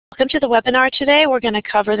Welcome to the webinar today. We're going to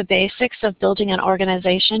cover the basics of building an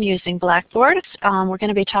organization using Blackboard. We're going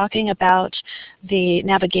to be talking about the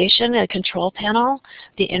navigation, the control panel,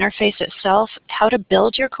 the interface itself, how to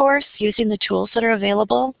build your course using the tools that are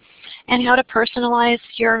available, and how to personalize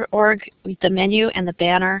your org, the menu and the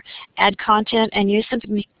banner, add content, and use some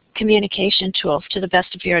communication tools to the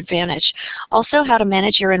best of your advantage. Also, how to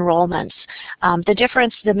manage your enrollments.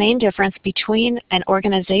 The main difference between an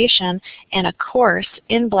organization and a course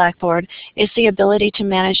in Blackboard is the ability to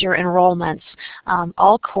manage your enrollments.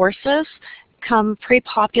 All courses come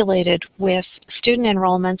pre-populated with student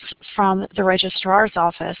enrollments from the registrar's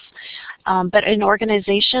office. But in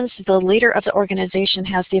organizations, the leader of the organization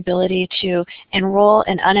has the ability to enroll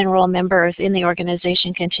and unenroll members in the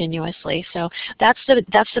organization continuously. So that's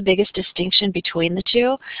the biggest distinction between the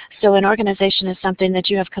two. So an organization is something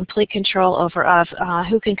that you have complete control over of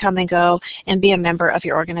who can come and go and be a member of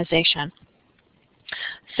your organization.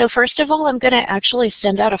 So first of all, I'm going to actually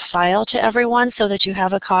send out a file to everyone so that you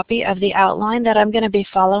have a copy of the outline that I'm going to be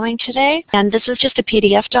following today. And this is just a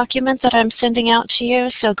PDF document that I'm sending out to you.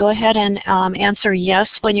 So go ahead and answer yes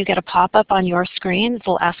when you get a pop-up on your screen. It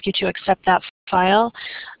will ask you to accept that file.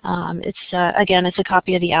 Again, it's a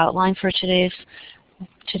copy of the outline for today's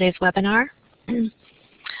webinar. And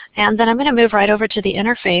then I'm going to move right over to the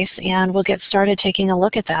interface and we'll get started taking a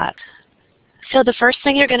look at that. So the first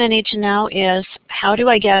thing you're going to need to know is how do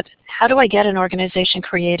I get an organization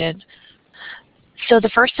created? So the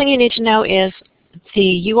first thing you need to know is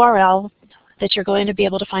the URL that you're going to be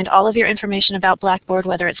able to find all of your information about Blackboard,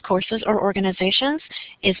 whether it's courses or organizations,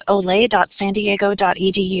 is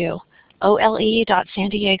ole.sandiego.edu.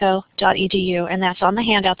 ole.sandiego.edu, and that's on the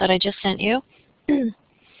handout that I just sent you.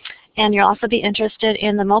 And you'll also be interested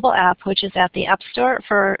in the mobile app, which is at the App Store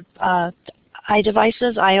for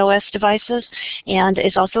iOS devices, and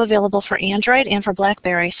is also available for Android and for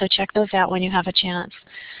BlackBerry, so check those out when you have a chance.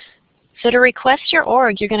 So to request your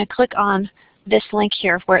org, you're going to click on this link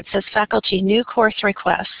here where it says Faculty New Course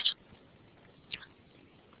Request.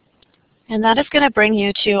 And that is going to bring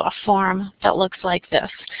you to a form that looks like this.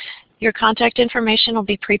 Your contact information will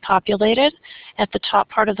be pre-populated at the top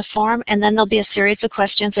part of the form, and then there'll be a series of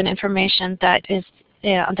questions and information that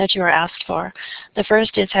you are asked for. The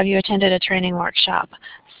first is, have you attended a training workshop?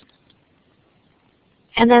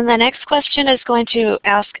 And then the next question is going to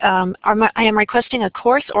ask, I am requesting a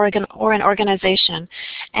course or an organization.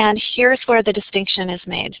 And here's where the distinction is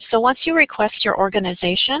made. So once you request your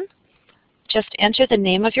organization, just enter the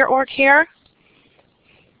name of your org here.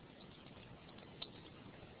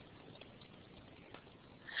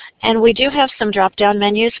 And we do have some drop-down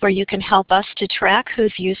menus where you can help us to track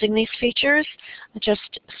who's using these features.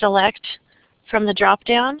 Just select from the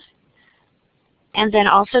drop-down, and then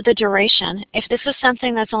also the duration. If this is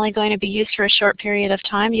something that's only going to be used for a short period of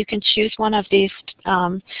time, you can choose one of these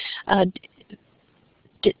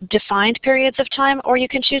defined periods of time, or you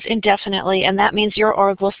can choose indefinitely, and that means your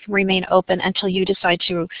org will remain open until you decide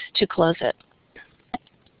to close it.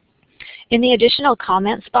 In the additional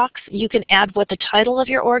comments box, you can add what the title of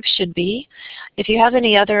your org should be. If you have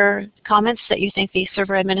any other comments that you think the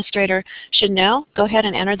server administrator should know, go ahead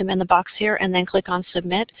and enter them in the box here and then click on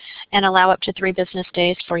Submit and allow up to 3 business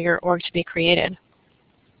days for your org to be created.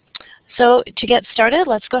 So to get started,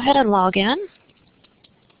 let's go ahead and log in.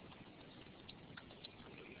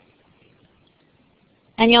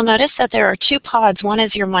 And you'll notice that there are 2 pods. One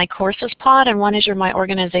is your My Courses pod and one is your My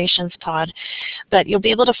Organizations pod. But you'll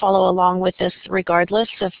be able to follow along with this regardless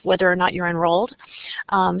of whether or not you're enrolled.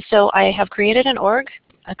 So I have created an org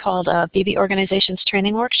called BB Organizations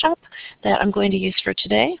Training Workshop that I'm going to use for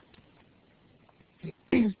today.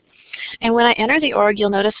 And when I enter the org, you'll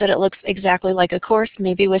notice that it looks exactly like a course,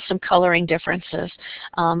 maybe with some coloring differences.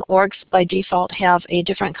 Orgs by default have a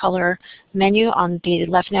different color menu on the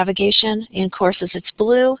left navigation. In courses it's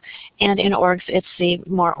blue, and in orgs it's the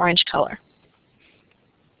more orange color.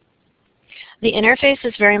 The interface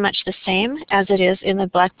is very much the same as it is in the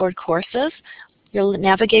Blackboard courses. Your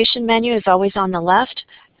navigation menu is always on the left.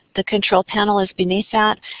 The control panel is beneath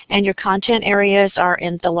that, and your content areas are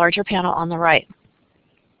in the larger panel on the right.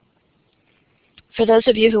 For those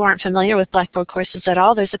of you who aren't familiar with Blackboard courses at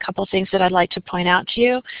all, there's a couple things that I'd like to point out to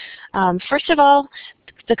you. First of all,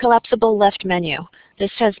 the collapsible left menu.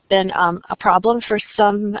 This has been a problem for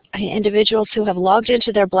some individuals who have logged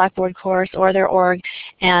into their Blackboard course or their org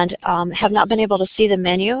and have not been able to see the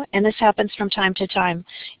menu, and this happens from time to time.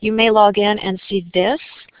 You may log in and see this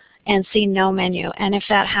and see no menu, and if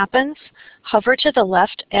that happens, hover to the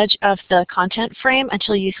left edge of the content frame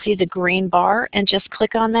until you see the green bar and just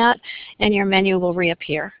click on that and your menu will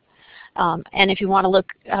reappear. And if you want to look,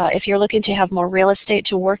 if you're looking to have more real estate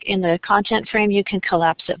to work in the content frame, you can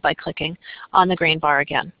collapse it by clicking on the green bar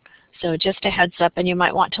again. So just a heads up, and you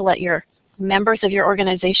might want to let your members of your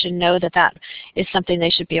organization know that that is something they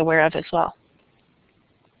should be aware of as well.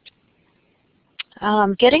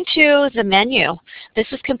 Getting to the menu, this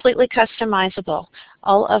is completely customizable.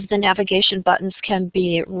 All of the navigation buttons can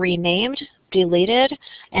be renamed, deleted,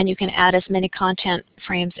 and you can add as many content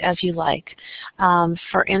frames as you like.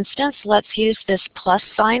 For instance, let's use this plus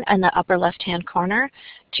sign in the upper left-hand corner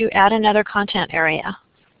to add another content area.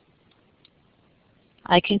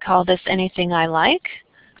 I can call this anything I like.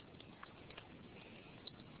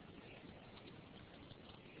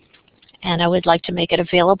 And I would like to make it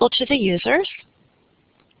available to the users.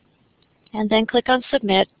 And then click on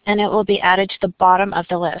Submit, and it will be added to the bottom of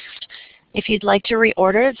the list. If you'd like to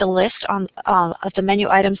reorder the list of the menu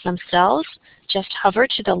items themselves, just hover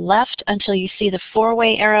to the left until you see the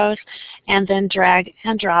four-way arrows, and then drag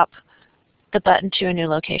and drop the button to a new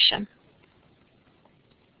location.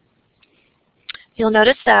 You'll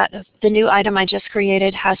notice that the new item I just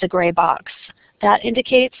created has a gray box. That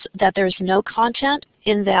indicates that there's no content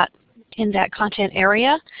in that content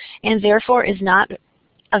area, and therefore is not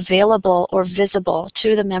available or visible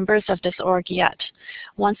to the members of this org yet.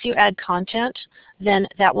 Once you add content, then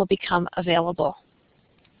that will become available.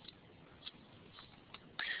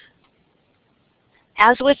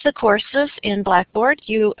 As with the courses in Blackboard,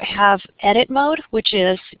 you have edit mode, which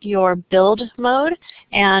is your build mode,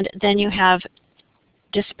 and then you have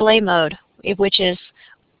display mode, which is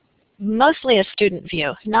mostly a student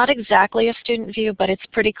view. Not exactly a student view, but it's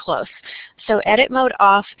pretty close. So edit mode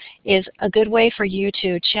off is a good way for you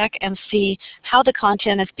to check and see how the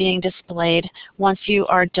content is being displayed once you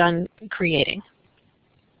are done creating.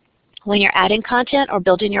 When you're adding content or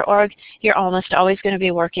building your org, you're almost always going to be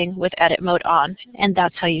working with edit mode on, and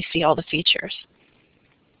that's how you see all the features.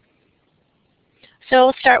 So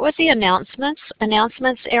we'll start with the announcements.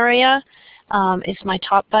 Announcements area is my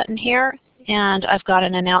top button here. And I've got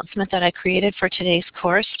an announcement that I created for today's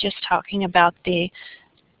course, just talking about the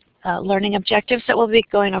learning objectives that we'll be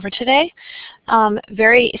going over today.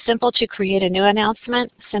 Very simple to create a new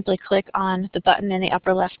announcement. Simply click on the button in the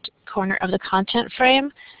upper left corner of the content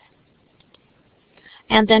frame,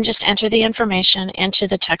 and then just enter the information into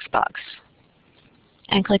the text box.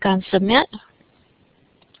 And click on Submit.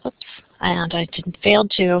 Oops, and I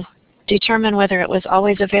failed to determine whether it was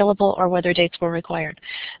always available or whether dates were required.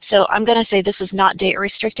 So I'm going to say this is not date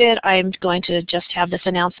restricted. I'm going to just have this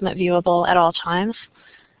announcement viewable at all times,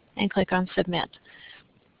 and click on Submit.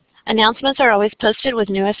 Announcements are always posted with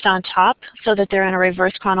newest on top so that they're in a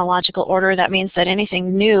reverse chronological order. That means that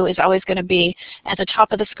anything new is always going to be at the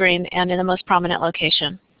top of the screen and in the most prominent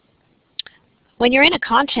location. When you're in a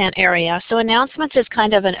content area, so announcements is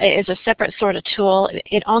kind of is a separate sort of tool.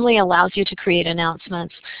 It only allows you to create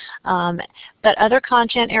announcements. But other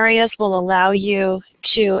content areas will allow you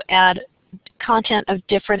to add content of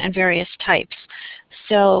different and various types.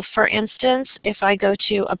 So for instance, if I go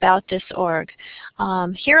to About This Org,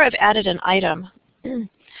 here I've added an item.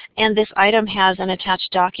 And this item has an attached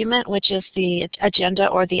document, which is the agenda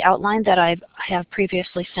or the outline that I have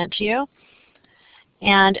previously sent to you,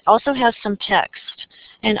 and also has some text.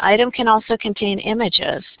 An item can also contain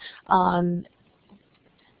images.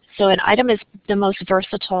 So an item is the most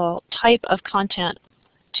versatile type of content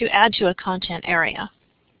to add to a content area.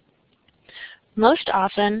 Most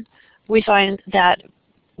often we find that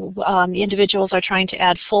individuals are trying to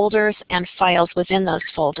add folders and files within those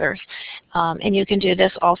folders. And you can do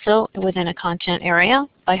this also within a content area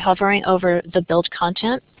by hovering over the Build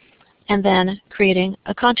Content and then creating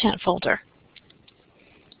a content folder.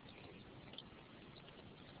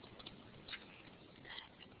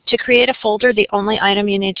 To create a folder, the only item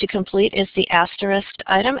you need to complete is the asterisk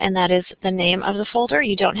item, and that is the name of the folder.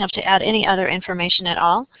 You don't have to add any other information at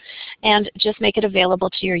all, and just make it available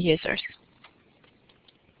to your users.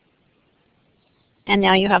 And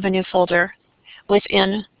now you have a new folder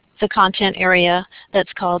within the content area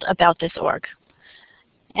that's called About This Org.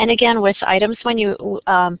 And again, with items, when you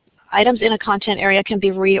items in a content area can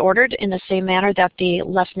be reordered in the same manner that the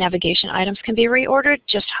left navigation items can be reordered.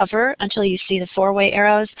 Just hover until you see the four-way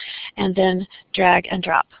arrows and then drag and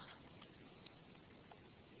drop.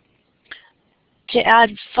 To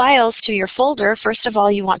add files to your folder, first of all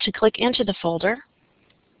you want to click into the folder,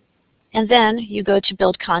 and then you go to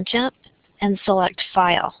Build Content and select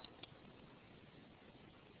File.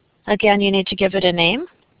 Again, you need to give it a name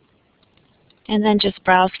and then just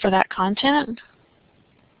browse for that content.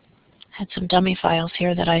 I had some dummy files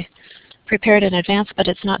here that I prepared in advance, but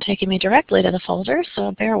it's not taking me directly to the folder,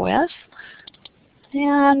 so bear with.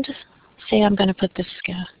 And say I'm going to put this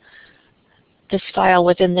file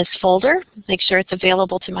within this folder, make sure it's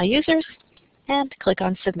available to my users, and click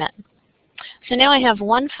on Submit. So now I have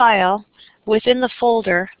one file within the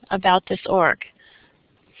folder about this org.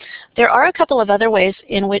 There are a couple of other ways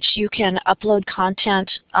in which you can upload content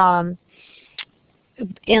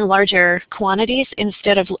in larger quantities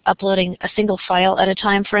instead of uploading a single file at a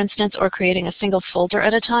time, for instance, or creating a single folder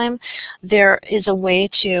at a time. There is a way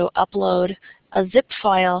to upload a zip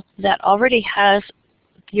file that already has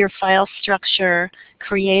your file structure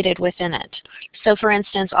created within it. So for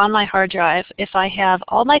instance, on my hard drive, if I have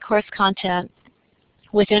all my course content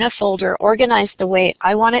within a folder organized the way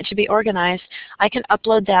I want it to be organized, I can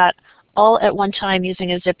upload that all at one time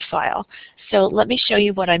using a zip file. So let me show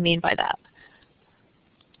you what I mean by that.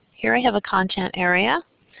 Here I have a content area,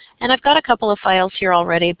 and I've got a couple of files here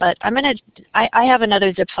already, but I have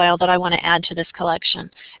another zip file that I want to add to this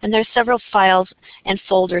collection. And there's several files and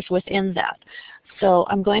folders within that. So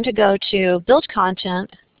I'm going to go to Build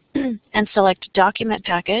Content and select Document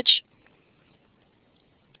Package.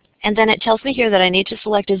 And then it tells me here that I need to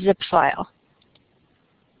select a zip file.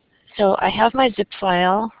 So I have my zip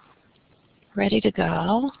file ready to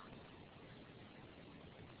go.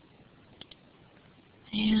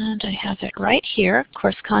 And I have it right here,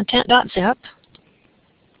 coursecontent.zip.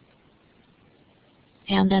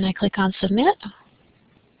 And then I click on Submit.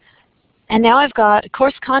 And now I've got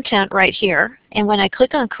course content right here. And when I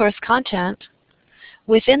click on course content,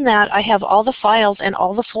 within that I have all the files and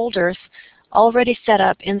all the folders already set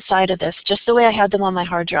up inside of this, just the way I had them on my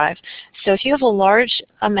hard drive. So if you have a large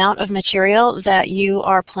amount of material that you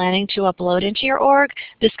are planning to upload into your org,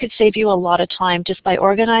 this could save you a lot of time just by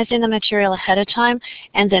organizing the material ahead of time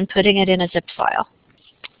and then putting it in a zip file.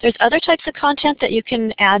 There's other types of content that you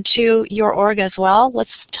can add to your org as well. Let's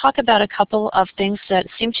talk about a couple of things that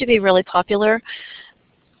seem to be really popular.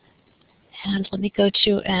 And let me go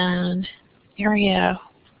to an area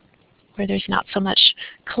where there's not so much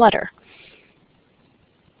clutter.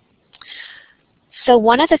 So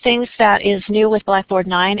one of the things that is new with Blackboard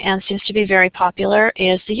 9 and seems to be very popular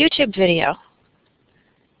is the YouTube video.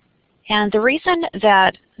 And the reason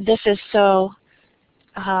that this is so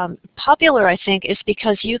popular, I think, is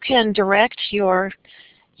because you can direct your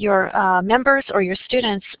members or your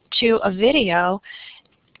students to a video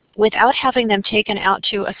without having them taken out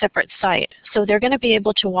to a separate site. So they're going to be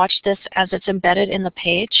able to watch this as it's embedded in the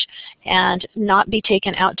page and not be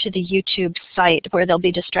taken out to the YouTube site where they'll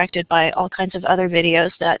be distracted by all kinds of other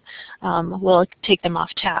videos that will take them off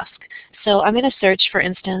task. So I'm going to search, for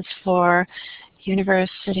instance, for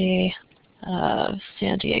University of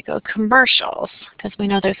San Diego commercials, because we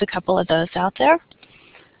know there's a couple of those out there.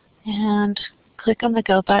 And click on the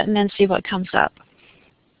Go button and see what comes up.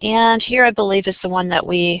 And here I believe is the one that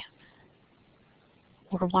we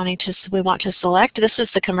want to select. This is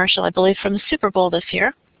the commercial, I believe, from the Super Bowl this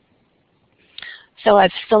year. So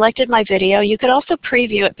I've selected my video. You could also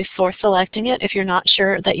preview it before selecting it if you're not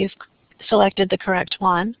sure that you've selected the correct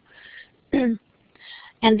one. And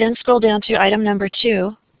then scroll down to item number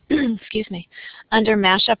 2, excuse me, under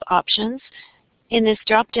Mashup Options. In this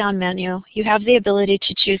drop-down menu, you have the ability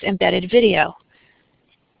to choose Embedded Video.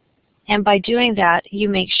 And by doing that, you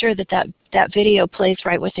make sure that that video plays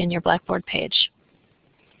right within your Blackboard page.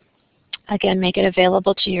 Again, make it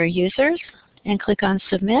available to your users and click on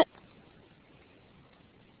Submit.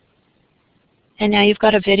 And now you've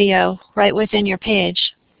got a video right within your page.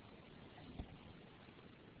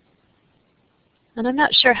 And I'm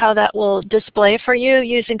not sure how that will display for you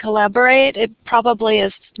using Collaborate. It probably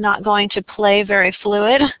is not going to play very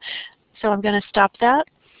fluid, so I'm going to stop that,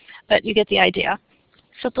 but you get the idea.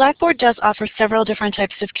 So Blackboard does offer several different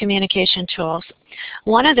types of communication tools.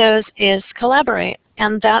 One of those is Collaborate,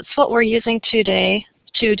 and that's what we're using today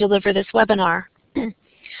to deliver this webinar.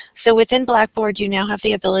 So within Blackboard, you now have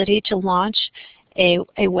the ability to launch a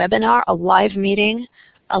webinar, a live meeting,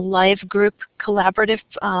 a live group collaborative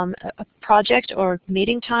project or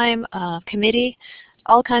meeting time, committee.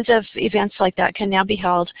 All kinds of events like that can now be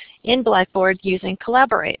held in Blackboard using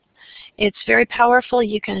Collaborate. It's very powerful.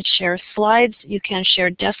 You can share slides. You can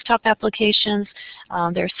share desktop applications.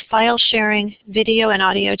 There's file sharing, video and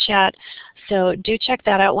audio chat. So do check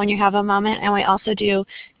that out when you have a moment. And we also do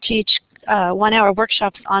teach 1-hour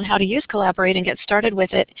workshops on how to use Collaborate and get started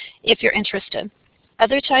with it if you're interested.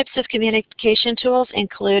 Other types of communication tools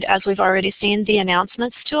include, as we've already seen, the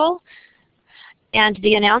Announcements tool. And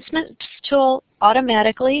the Announcements tool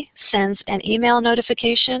automatically sends an email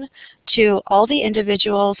notification to all the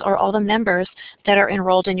individuals or all the members that are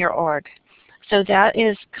enrolled in your org. So that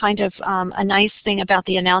is kind of a nice thing about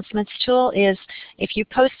the announcements tool is if you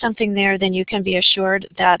post something there, then you can be assured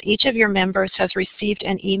that each of your members has received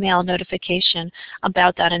an email notification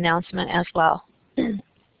about that announcement as well.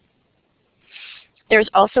 There's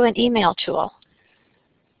also an email tool.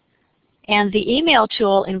 And the email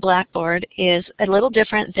tool in Blackboard is a little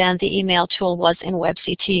different than the email tool was in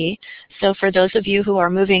WebCT. So for those of you who are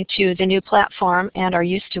moving to the new platform and are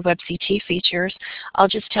used to WebCT features, I'll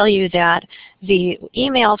just tell you that the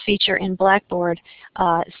email feature in Blackboard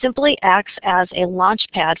simply acts as a launch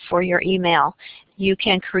pad for your email. You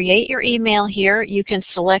can create your email here. You can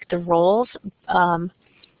select the roles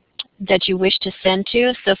that you wish to send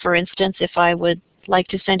to. So for instance, if I would like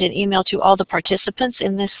to send an email to all the participants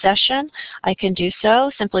in this session, I can do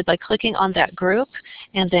so simply by clicking on that group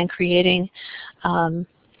and then creating a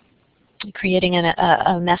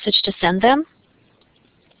message to send them.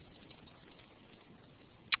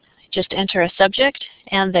 Just enter a subject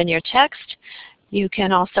and then your text. You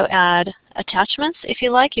can also add attachments if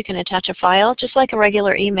you like. You can attach a file just like a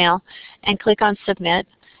regular email and click on Submit.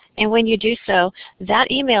 And when you do so,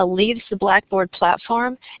 that email leaves the Blackboard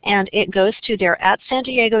platform and it goes to their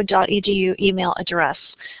 @sandiego.edu email address.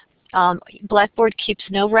 Blackboard keeps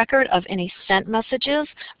no record of any sent messages,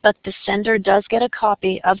 but the sender does get a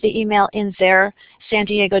copy of the email in their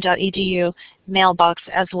sandiego.edu mailbox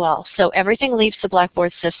as well. So everything leaves the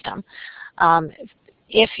Blackboard system.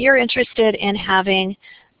 If you're interested in having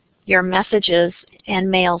your messages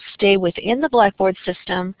and mail stay within the Blackboard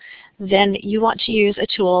system, then you want to use a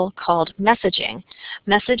tool called Messaging.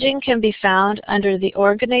 Messaging can be found under the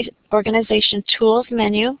Organization Tools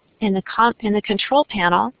menu in the Control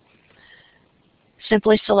panel.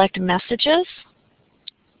 Simply select Messages,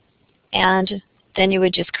 and then you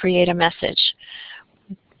would just create a message.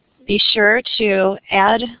 Be sure to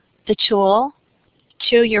add the tool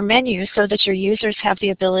to your menu so that your users have the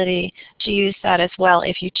ability to use that as well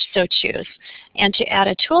if you so choose. And to add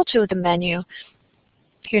a tool to the menu,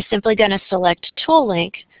 you're simply going to select Tool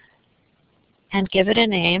Link and give it a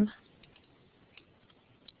name.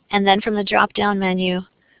 And then from the drop-down menu,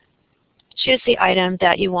 choose the item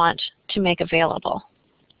that you want to make available.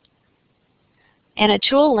 And a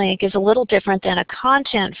tool link is a little different than a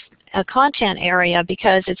content area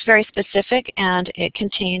because it's very specific and it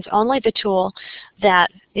contains only the tool that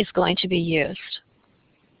is going to be used.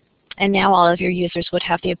 And now all of your users would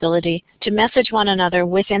have the ability to message one another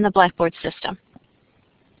within the Blackboard system.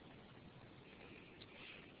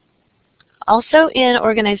 Also in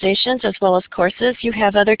organizations as well as courses, you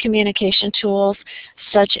have other communication tools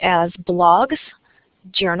such as blogs,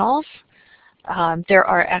 journals. There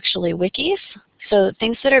are actually wikis, so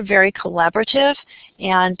things that are very collaborative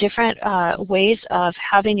and different ways of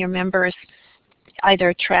having your members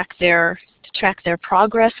either track their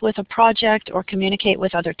progress with a project or communicate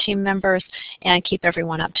with other team members and keep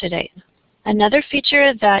everyone up to date. Another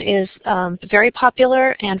feature that is very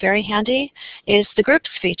popular and very handy is the Groups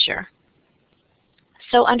feature.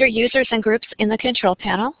 So under Users and Groups in the Control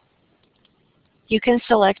panel, you can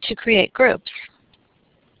select to create groups.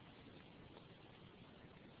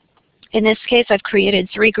 In this case, I've created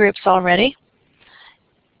 3 groups already.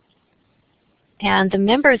 And the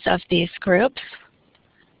members of these groups,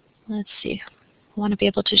 let's see, I want to be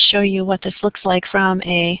able to show you what this looks like from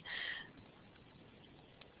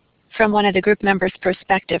one of the group members'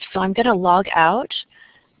 perspective. So I'm going to log out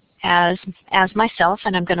as myself,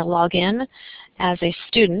 and I'm going to log in as a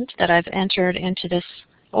student that I've entered into this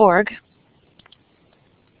org.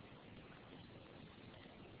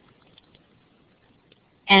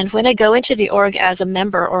 And when I go into the org as a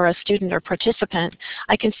member or a student or participant,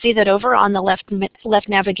 I can see that over on the left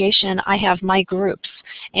navigation I have my groups,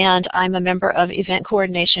 and I'm a member of Event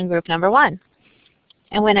Coordination Group number 1.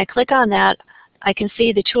 And when I click on that, I can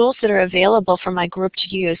see the tools that are available for my group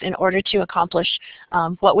to use in order to accomplish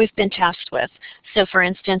what we've been tasked with. So for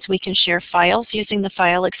instance, we can share files using the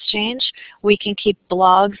file exchange. We can keep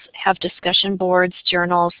blogs, have discussion boards,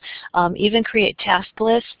 journals, even create task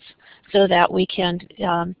lists so that we can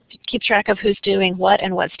keep track of who's doing what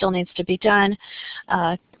and what still needs to be done,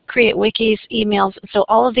 create wikis, emails. So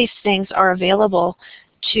all of these things are available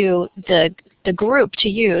to the group to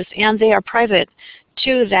use, and they are private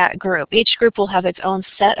to that group. Each group will have its own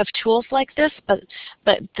set of tools like this, but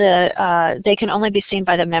they can only be seen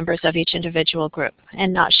by the members of each individual group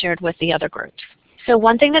and not shared with the other groups. So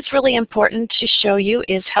one thing that's really important to show you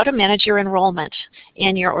is how to manage your enrollment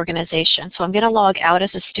in your organization. So I'm going to log out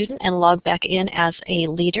as a student and log back in as a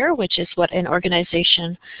leader, which is what an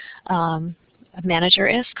organization manager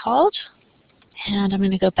is called. And I'm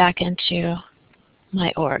going to go back into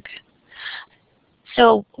my org.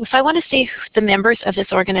 So if I want to see the members of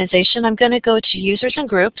this organization, I'm going to go to Users and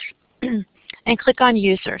Groups and click on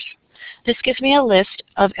Users. This gives me a list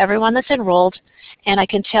of everyone that's enrolled, and I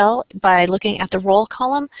can tell by looking at the role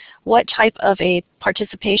column what type of a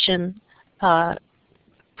participation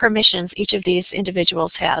permissions each of these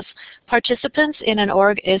individuals has. Participants in an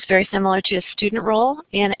org is very similar to a student role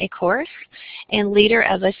in a course, and leader,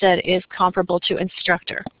 as I said, is comparable to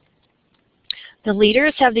instructor. The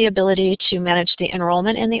leaders have the ability to manage the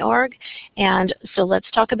enrollment in the org, and so let's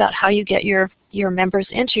talk about how you get your members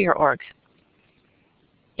into your org.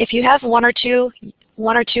 If you have one or two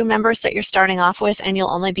members that you're starting off with and you'll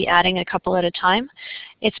only be adding a couple at a time,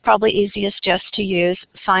 it's probably easiest just to use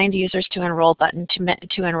Find Users to Enroll button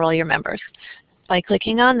to enroll your members. By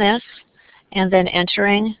clicking on this and then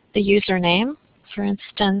entering the username, for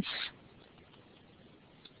instance,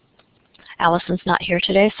 Allison's not here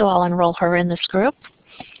today, so I'll enroll her in this group.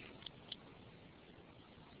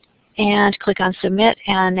 And click on Submit,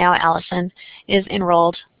 and now Allison is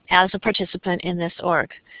enrolled as a participant in this org.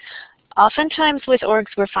 Oftentimes with orgs,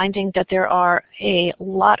 we're finding that there are a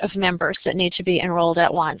lot of members that need to be enrolled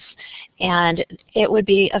at once. And it would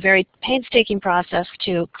be a very painstaking process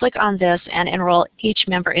to click on this and enroll each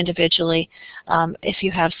member individually if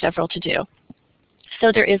you have several to do.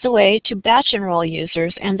 So there is a way to batch enroll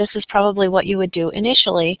users, and this is probably what you would do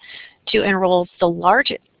initially to enroll the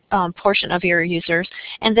large portion of your users,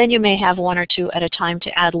 and then you may have one or two at a time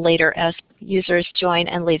to add later as users join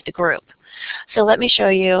and leave the group. So let me show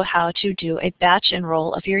you how to do a batch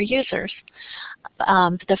enroll of your users.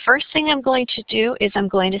 The first thing I'm going to do is I'm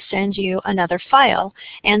going to send you another file,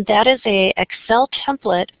 and that is an Excel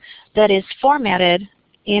template that is formatted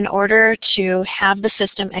in order to have the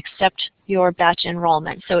system accept your batch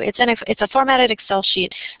enrollment. So it's a formatted Excel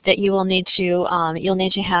sheet that you will need to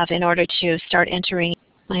have in order to start entering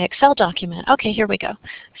my Excel document. Okay, here we go.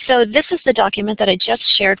 So this is the document that I just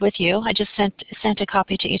shared with you. I just sent a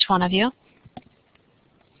copy to each one of you.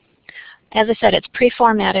 As I said, it's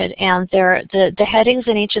pre-formatted, and the headings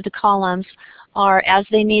in each of the columns are as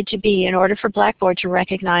they need to be in order for Blackboard to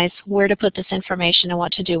recognize where to put this information and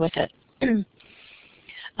what to do with it.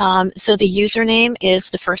 So the username is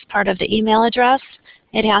the first part of the email address.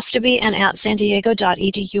 It has to be an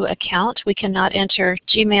 @sandiego.edu account. We cannot enter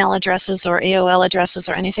Gmail addresses or AOL addresses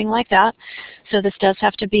or anything like that. So this does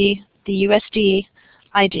have to be the USD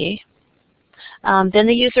ID. Then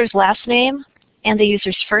the user's last name and the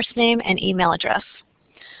user's first name and email address.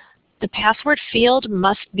 The password field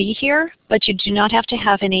must be here, but you do not have to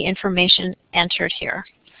have any information entered here.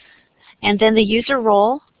 And then the user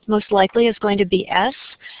role most likely is going to be S.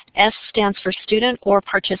 S stands for student or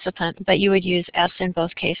participant, but you would use S in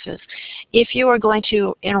both cases. If you are going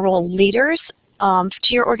to enroll leaders to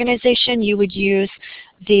your organization, you would use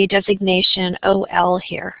the designation OL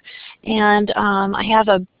here. And I have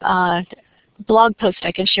a blog post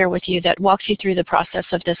I can share with you that walks you through the process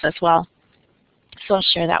of this as well. So I'll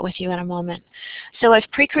share that with you in a moment. So I've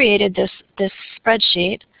pre-created this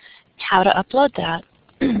spreadsheet. How to upload that.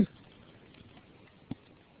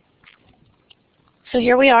 So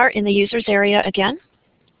here we are in the users area again.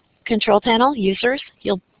 Control panel, users,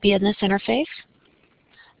 you'll be in this interface.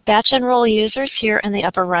 Batch enroll users here in the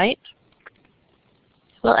upper right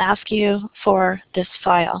will ask you for this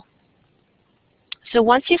file. So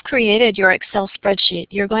once you've created your Excel spreadsheet,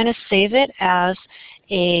 you're going to save it as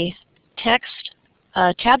a text,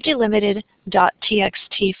 tab delimited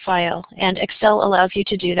 .txt file, and Excel allows you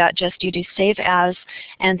to do that. Just you do save as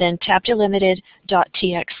and then tab delimited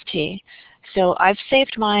 .txt. So I've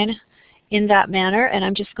saved mine in that manner, and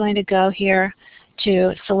I'm just going to go here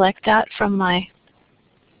to select that from my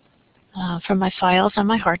files on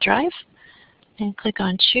my hard drive and click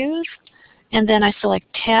on Choose, and then I select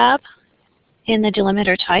Tab in the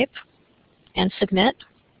delimiter type and Submit.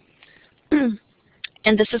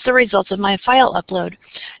 And this is the results of my file upload.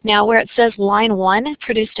 Now where it says line 1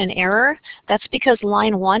 produced an error, that's because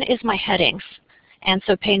line 1 is my headings, and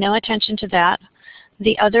so pay no attention to that.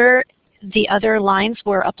 The other lines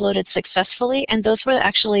were uploaded successfully, and those were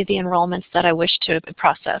actually the enrollments that I wish to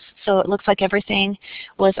process. So it looks like everything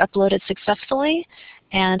was uploaded successfully,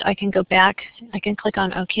 and I can go back. I can click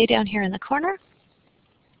on OK down here in the corner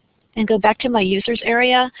and go back to my users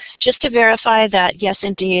area just to verify that, yes,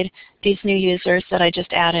 indeed, these new users that I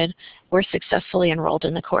just added were successfully enrolled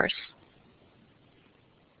in the course.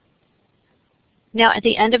 Now at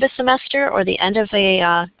the end of a semester or the end of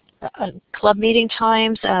a club meeting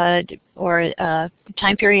times or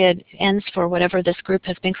time period ends for whatever this group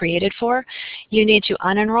has been created for, you need to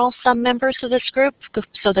unenroll some members of this group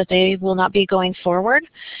so that they will not be going forward.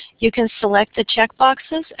 You can select the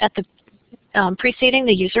checkboxes at the preceding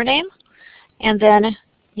the username, and then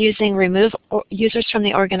using remove users from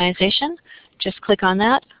the organization, just click on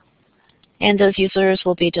that, and those users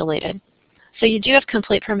will be deleted. So you do have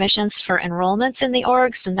complete permissions for enrollments in the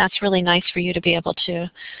orgs, and that's really nice for you to be able to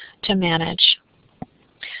manage.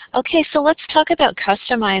 Okay, so let's talk about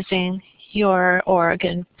customizing your org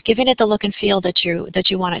and giving it the look and feel that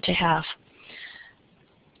you want it to have.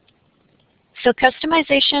 So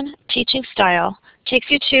customization, teaching style,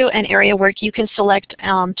 takes you to an area where you can select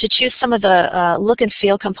to choose some of the look and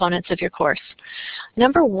feel components of your course.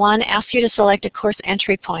 Number one asks you to select a course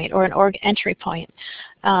entry point or an org entry point.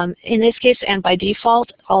 In this case, and by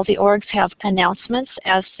default, all the orgs have announcements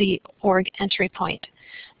as the org entry point.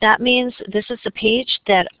 That means this is the page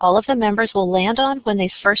that all of the members will land on when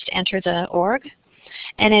they first enter the org.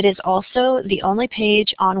 And it is also the only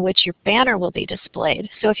page on which your banner will be displayed.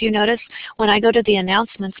 So if you notice, when I go to the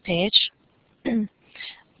announcements page,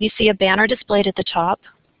 you see a banner displayed at the top.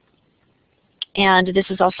 And this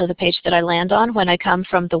is also the page that I land on when I come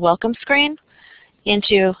from the welcome screen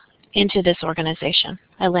into this organization.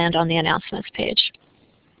 I land on the announcements page.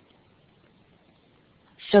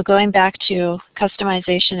 So going back to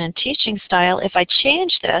customization and teaching style, if I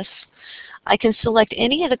change this, I can select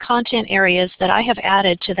any of the content areas that I have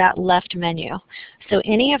added to that left menu. So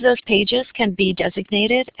any of those pages can be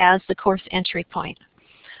designated as the course entry point.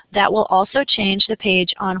 That will also change the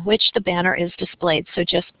page on which the banner is displayed, so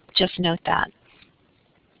just note that.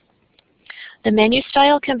 The menu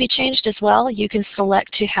style can be changed as well. You can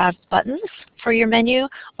select to have buttons for your menu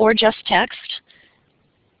or just text.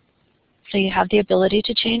 So you have the ability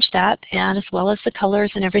to change that, and as well as the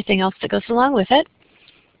colors and everything else that goes along with it.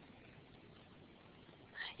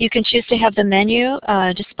 You can choose to have the menu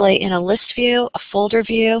display in a list view, a folder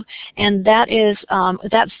view, and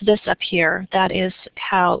that's this up here. That is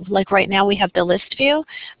how, like right now we have the list view,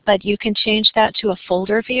 but you can change that to a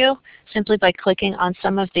folder view simply by clicking on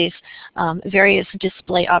some of these various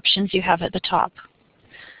display options you have at the top.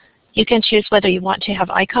 You can choose whether you want to have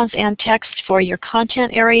icons and text for your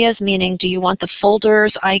content areas, meaning do you want the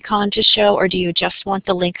folders icon to show, or do you just want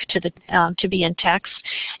the link to be in text?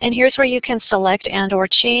 And here's where you can select and or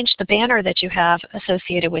change the banner that you have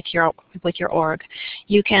associated with your org.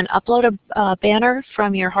 You can upload a banner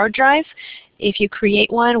from your hard drive. If you create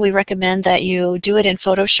one, we recommend that you do it in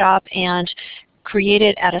Photoshop and create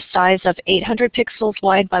it at a size of 800 pixels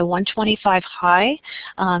wide by 125 high.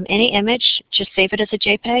 Any image, just save it as a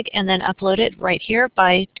JPEG and then upload it right here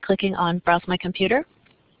by clicking on Browse My Computer.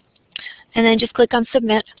 And then just click on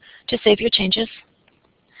Submit to save your changes.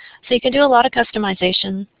 So you can do a lot of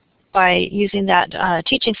customization by using that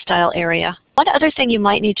teaching style area. One other thing you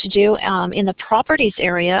might need to do in the properties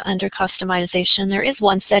area under customization, there is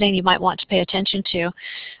one setting you might want to pay attention to.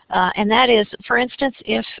 And that is, for instance,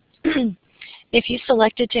 if you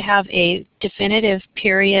selected to have a definitive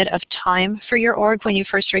period of time for your org when you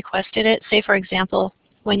first requested it, say for example,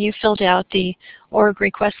 when you filled out the org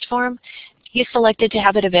request form, you selected to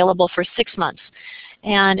have it available for 6 months.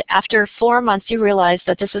 And after 4 months you realize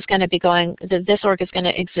that this is going to be that this org is going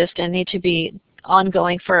to exist and need to be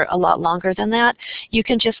ongoing for a lot longer than that, you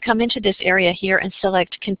can just come into this area here and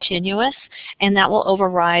select continuous, and that will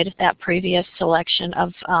override that previous selection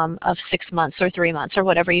of 6 months or 3 months or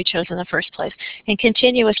whatever you chose in the first place. And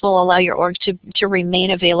continuous will allow your org to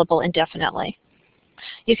remain available indefinitely.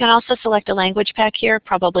 You can also select a language pack here,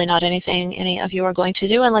 probably not anything any of you are going to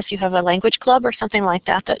do unless you have a language club or something like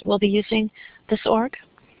that that will be using this org.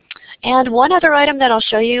 And one other item that I'll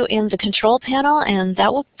show you in the control panel, and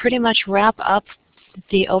that will pretty much wrap up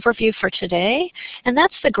the overview for today, and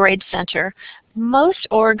that's the Grade Center. Most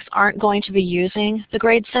orgs aren't going to be using the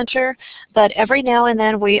Grade Center, but every now and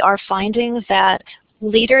then we are finding that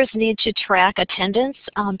leaders need to track attendance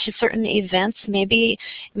to certain events. Maybe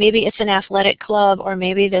it's an athletic club, or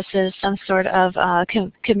maybe this is some sort of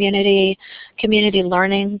community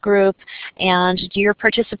learning group, and your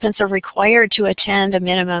participants are required to attend a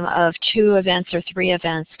minimum of 2 events or 3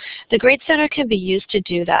 events. The Grade Center can be used to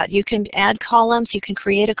do that. You can add columns, you can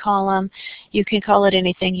create a column, you can call it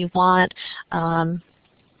anything you want.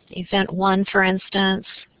 Event 1, for instance.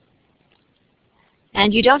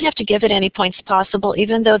 And you don't have to give it any points possible.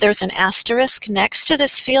 Even though there's an asterisk next to this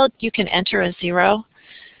field, you can enter a 0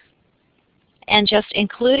 and just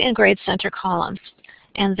include in Grade Center columns.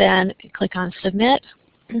 And then click on Submit.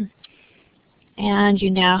 And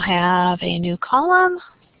you now have a new column.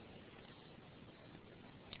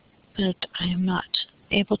 But I am not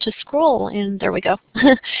able to scroll in. There we go.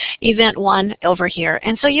 Event 1 over here.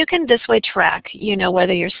 And so you can this way track,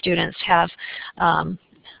 whether your students have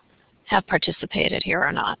participated here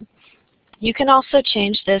or not. You can also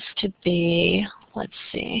change this to be, let's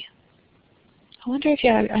see, I wonder if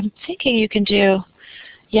I'm thinking you can do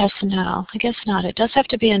yes, no. I guess not. It does have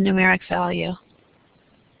to be a numeric value.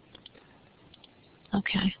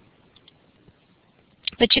 Okay.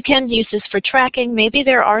 But you can use this for tracking. Maybe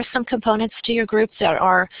there are some components to your group that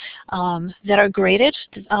are graded,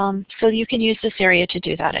 so you can use this area to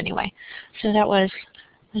do that anyway. So that was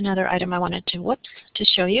another item I wanted to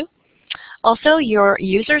show you. Also, your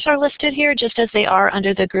users are listed here just as they are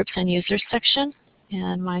under the Groups and Users section.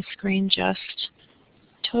 And my screen just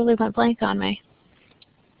totally went blank on me.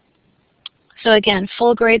 So again,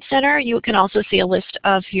 full Grade Center, you can also see a list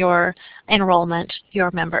of your enrollment, your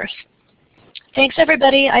members. Thanks,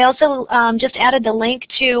 everybody. I also just added the link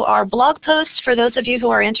to our blog post for those of you who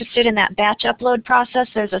are interested in that batch upload process.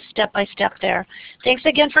 There's a step-by-step there. Thanks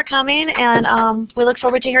again for coming, and we look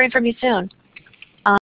forward to hearing from you soon.